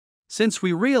Since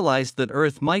we realized that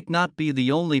Earth might not be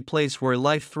the only place where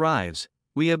life thrives,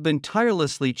 we have been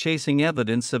tirelessly chasing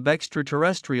evidence of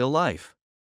extraterrestrial life.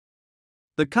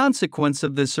 The consequence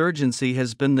of this urgency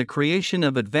has been the creation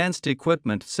of advanced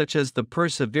equipment such as the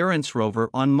Perseverance rover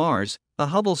on Mars, the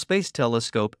Hubble Space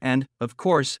Telescope, and, of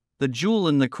course, the jewel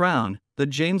in the crown, the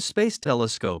James Space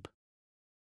Telescope.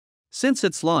 Since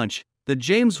its launch, the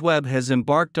James Webb has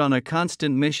embarked on a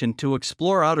constant mission to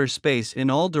explore outer space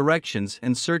in all directions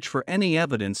and search for any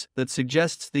evidence that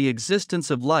suggests the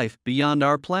existence of life beyond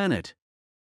our planet.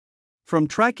 From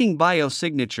tracking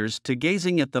biosignatures to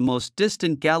gazing at the most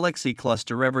distant galaxy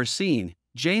cluster ever seen,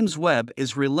 James Webb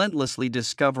is relentlessly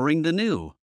discovering the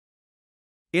new.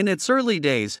 In its early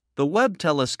days, the Webb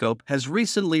telescope has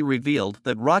recently revealed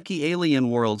that rocky alien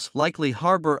worlds likely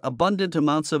harbor abundant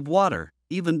amounts of water,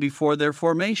 even before their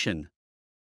formation.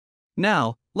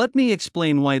 Now, let me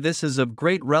explain why this is of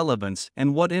great relevance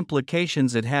and what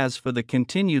implications it has for the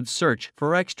continued search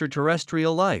for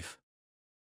extraterrestrial life.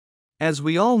 As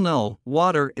we all know,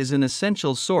 water is an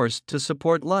essential source to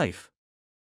support life.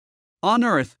 On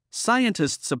Earth,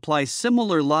 scientists apply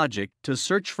similar logic to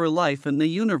search for life in the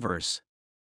universe.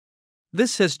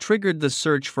 This has triggered the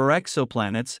search for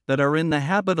exoplanets that are in the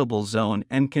habitable zone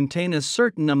and contain a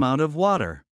certain amount of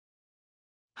water.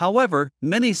 However,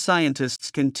 many scientists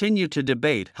continue to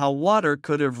debate how water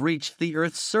could have reached the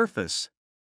Earth's surface.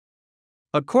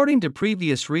 According to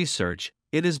previous research,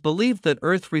 it is believed that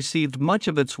Earth received much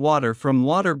of its water from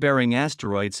water-bearing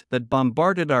asteroids that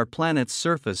bombarded our planet's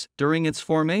surface during its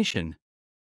formation.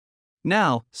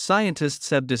 Now,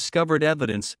 scientists have discovered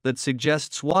evidence that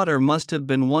suggests water must have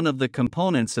been one of the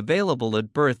components available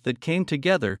at birth that came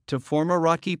together to form a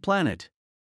rocky planet.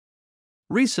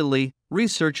 Recently,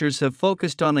 researchers have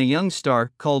focused on a young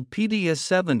star called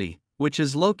PDS-70, which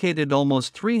is located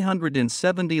almost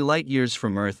 370 light-years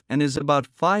from Earth and is about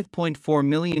 5.4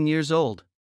 million years old.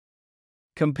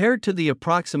 Compared to the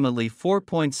approximately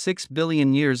 4.6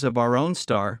 billion years of our own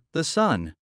star, the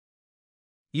Sun.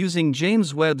 Using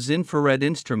James Webb's infrared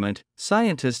instrument,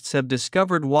 scientists have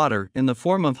discovered water in the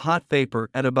form of hot vapor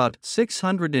at about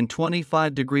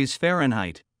 625 degrees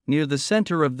Fahrenheit, near the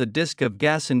center of the disk of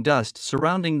gas and dust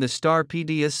surrounding the star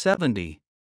PDS-70.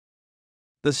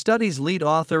 The study's lead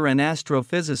author and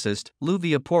astrophysicist,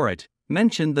 Luvia Porot,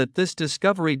 mentioned that this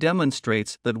discovery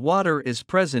demonstrates that water is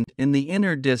present in the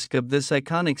inner disk of this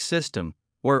iconic system,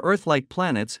 where Earth-like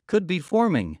planets could be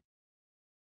forming.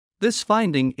 This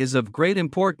finding is of great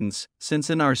importance, since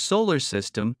in our solar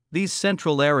system, these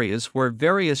central areas where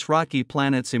various rocky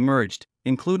planets emerged,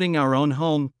 including our own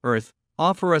home, Earth,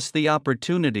 offer us the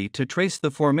opportunity to trace the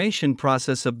formation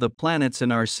process of the planets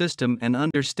in our system and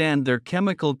understand their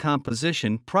chemical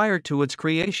composition prior to its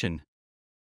creation.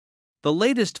 The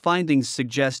latest findings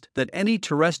suggest that any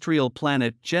terrestrial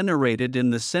planet generated in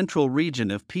the central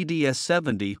region of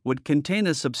PDS-70 would contain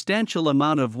a substantial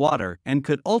amount of water and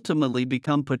could ultimately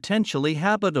become potentially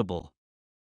habitable.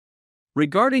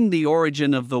 Regarding the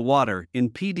origin of the water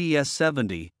in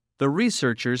PDS-70, the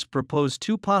researchers propose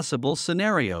two possible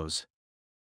scenarios.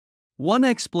 One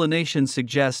explanation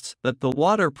suggests that the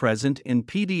water present in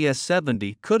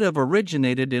PDS-70 could have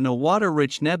originated in a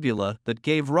water-rich nebula that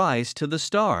gave rise to the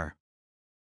star.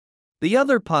 The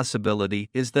other possibility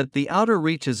is that the outer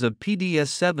reaches of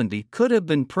PDS-70 could have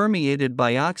been permeated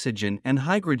by oxygen and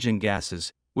hydrogen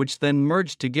gases, which then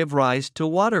merged to give rise to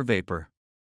water vapor.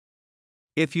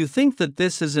 If you think that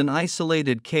this is an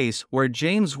isolated case where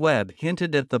James Webb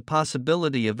hinted at the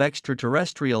possibility of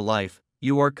extraterrestrial life,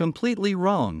 you are completely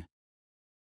wrong.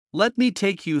 Let me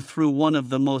take you through one of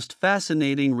the most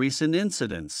fascinating recent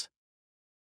incidents.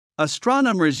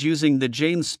 Astronomers using the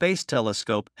James Space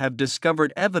Telescope have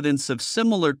discovered evidence of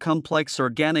similar complex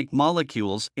organic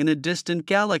molecules in a distant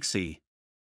galaxy.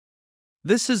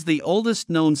 This is the oldest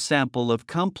known sample of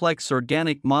complex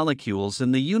organic molecules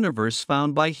in the universe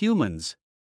found by humans.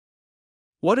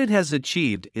 What it has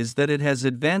achieved is that it has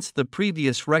advanced the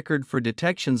previous record for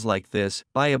detections like this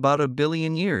by about 1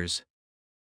 billion years.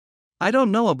 I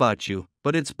don't know about you,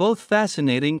 but it's both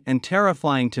fascinating and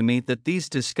terrifying to me that these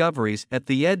discoveries at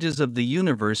the edges of the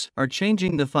universe are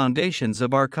changing the foundations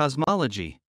of our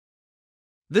cosmology.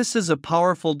 This is a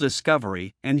powerful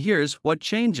discovery, and here's what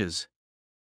changes.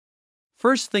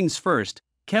 First things first,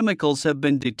 chemicals have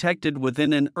been detected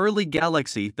within an early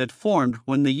galaxy that formed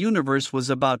when the universe was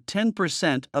about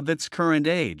 10% of its current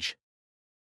age.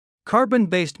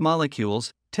 Carbon-based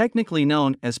molecules, technically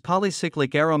known as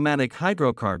polycyclic aromatic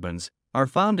hydrocarbons, are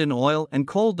found in oil and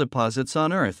coal deposits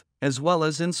on Earth, as well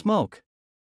as in smoke.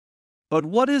 But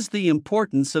what is the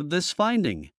importance of this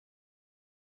finding?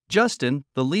 Justin,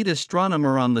 the lead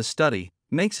astronomer on the study,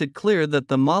 makes it clear that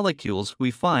the molecules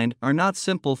we find are not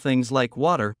simple things like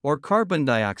water or carbon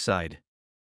dioxide.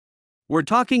 We're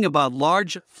talking about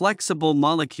large, flexible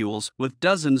molecules with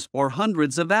dozens or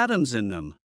hundreds of atoms in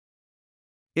them.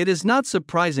 It is not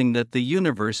surprising that the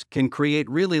universe can create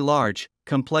really large,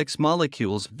 complex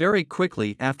molecules very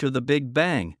quickly after the Big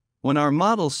Bang, when our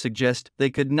models suggest they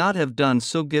could not have done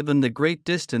so given the great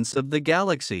distance of the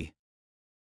galaxy.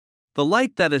 The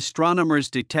light that astronomers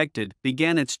detected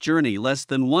began its journey less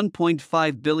than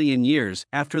 1.5 billion years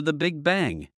after the Big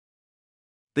Bang.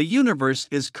 The universe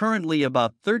is currently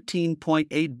about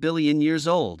 13.8 billion years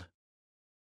old.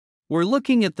 We're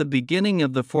looking at the beginning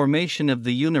of the formation of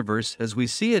the universe as we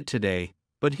see it today,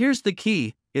 but here's the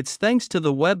key: it's thanks to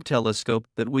the Webb telescope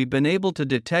that we've been able to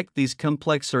detect these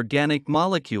complex organic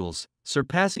molecules,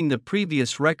 surpassing the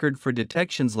previous record for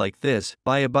detections like this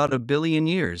by about 1 billion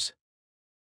years.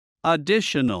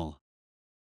 Additional.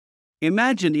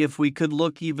 Imagine if we could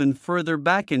look even further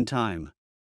back in time.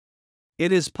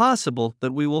 It is possible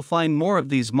that we will find more of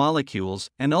these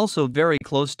molecules and also very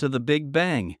close to the Big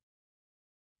Bang.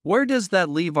 Where does that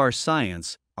leave our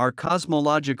science, our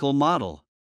cosmological model?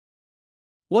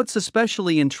 What's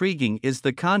especially intriguing is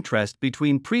the contrast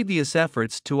between previous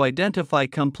efforts to identify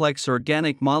complex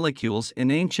organic molecules in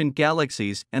ancient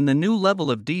galaxies and the new level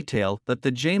of detail that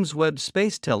the James Webb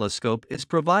Space Telescope is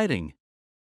providing.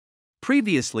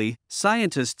 Previously,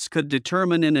 scientists could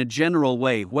determine in a general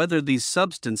way whether these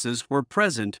substances were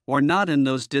present or not in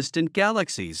those distant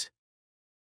galaxies.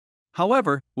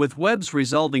 However, with Webb's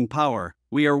resolving power,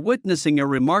 we are witnessing a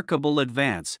remarkable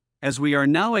advance, as we are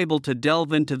now able to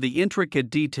delve into the intricate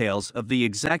details of the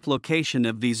exact location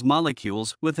of these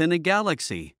molecules within a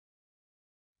galaxy.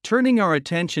 Turning our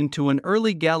attention to an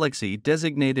early galaxy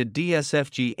designated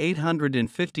DSFG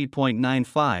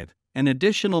 850.95, an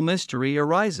additional mystery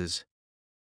arises.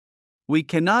 We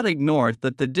cannot ignore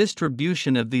that the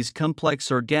distribution of these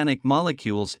complex organic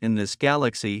molecules in this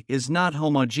galaxy is not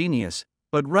homogeneous,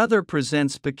 but rather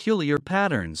presents peculiar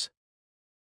patterns.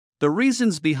 The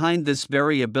reasons behind this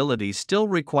variability still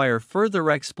require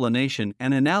further explanation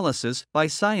and analysis by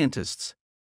scientists.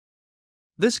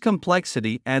 This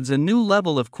complexity adds a new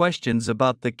level of questions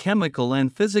about the chemical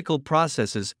and physical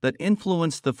processes that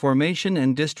influence the formation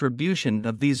and distribution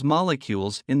of these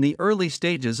molecules in the early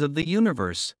stages of the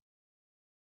universe.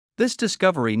 This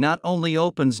discovery not only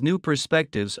opens new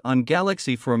perspectives on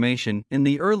galaxy formation in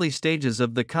the early stages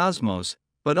of the cosmos,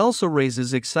 but also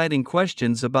raises exciting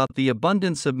questions about the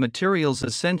abundance of materials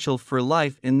essential for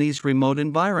life in these remote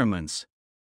environments.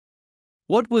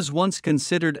 What was once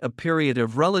considered a period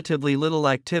of relatively little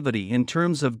activity in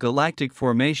terms of galactic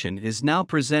formation is now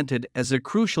presented as a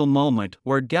crucial moment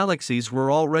where galaxies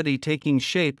were already taking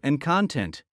shape and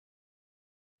content.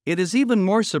 It is even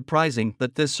more surprising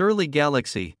that this early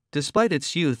galaxy, despite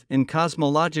its youth in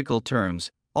cosmological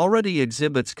terms, already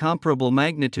exhibits comparable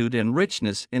magnitude and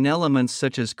richness in elements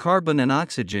such as carbon and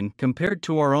oxygen compared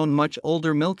to our own much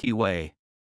older Milky Way.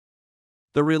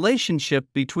 The relationship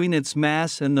between its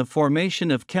mass and the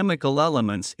formation of chemical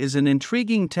elements is an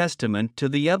intriguing testament to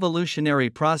the evolutionary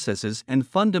processes and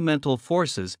fundamental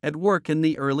forces at work in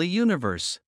the early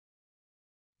universe.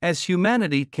 As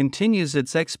humanity continues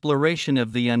its exploration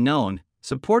of the unknown,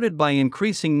 supported by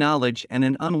increasing knowledge and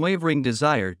an unwavering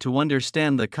desire to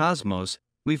understand the cosmos,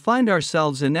 we find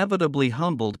ourselves inevitably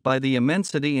humbled by the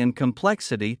immensity and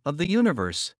complexity of the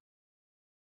universe.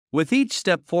 With each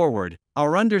step forward,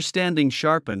 our understanding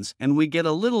sharpens and we get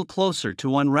a little closer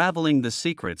to unraveling the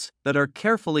secrets that are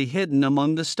carefully hidden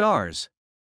among the stars.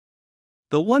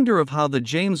 The wonder of how the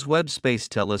James Webb Space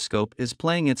Telescope is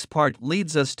playing its part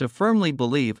leads us to firmly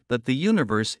believe that the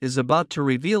universe is about to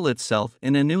reveal itself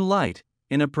in a new light,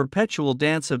 in a perpetual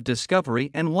dance of discovery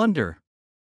and wonder.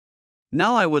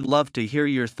 Now I would love to hear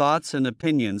your thoughts and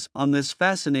opinions on this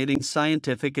fascinating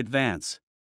scientific advance.